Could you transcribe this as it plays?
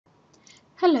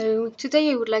Hello,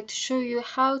 today I would like to show you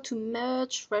how to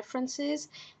merge references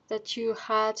that you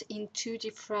had in two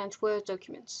different Word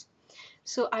documents.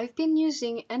 So I've been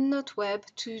using EndNote Web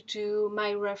to do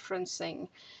my referencing,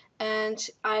 and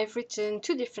I've written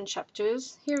two different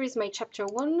chapters. Here is my chapter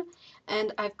 1,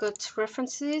 and I've got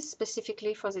references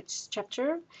specifically for this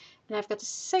chapter, and I've got a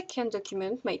second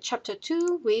document, my chapter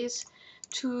 2, with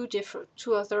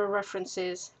two other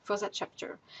references for that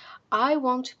chapter. I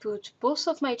want to put both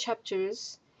of my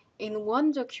chapters in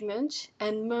one document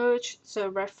and merge the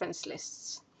reference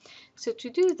lists. So to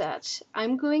do that,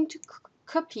 I'm going to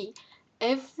copy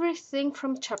everything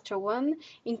from chapter 1,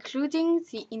 including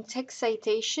the in-text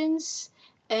citations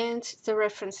and the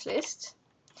reference list,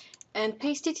 and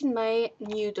paste it in my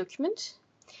new document.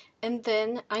 And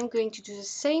then I'm going to do the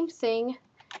same thing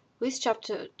with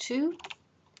chapter 2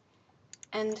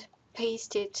 and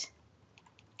paste it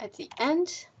at the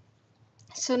end.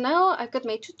 So now I've got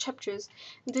my two chapters,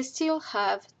 and they still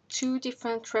have two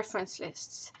different reference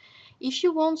lists. If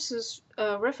you want those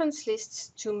reference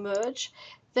lists to merge,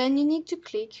 then you need to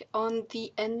click on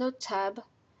the EndNote tab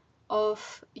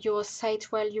of your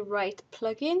Cite While You Write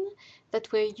plugin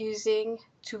that we're using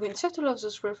to insert all of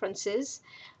those references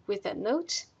with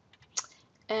EndNote.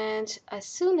 And as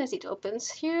soon as it opens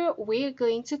here, we're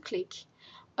going to click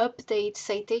Update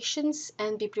Citations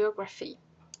and Bibliography.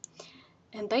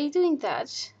 And by doing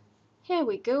that, here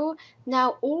we go.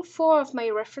 Now all four of my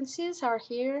references are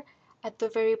here at the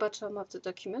very bottom of the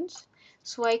document,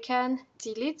 so I can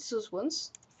delete those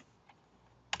ones.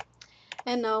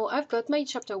 And now I've got my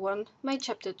chapter 1, my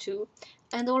chapter 2,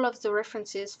 and all of the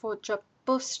references for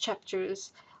both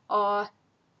chapters are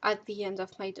at the end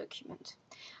of my document.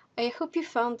 I hope you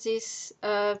found this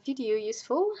video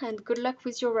useful, and good luck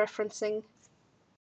with your referencing.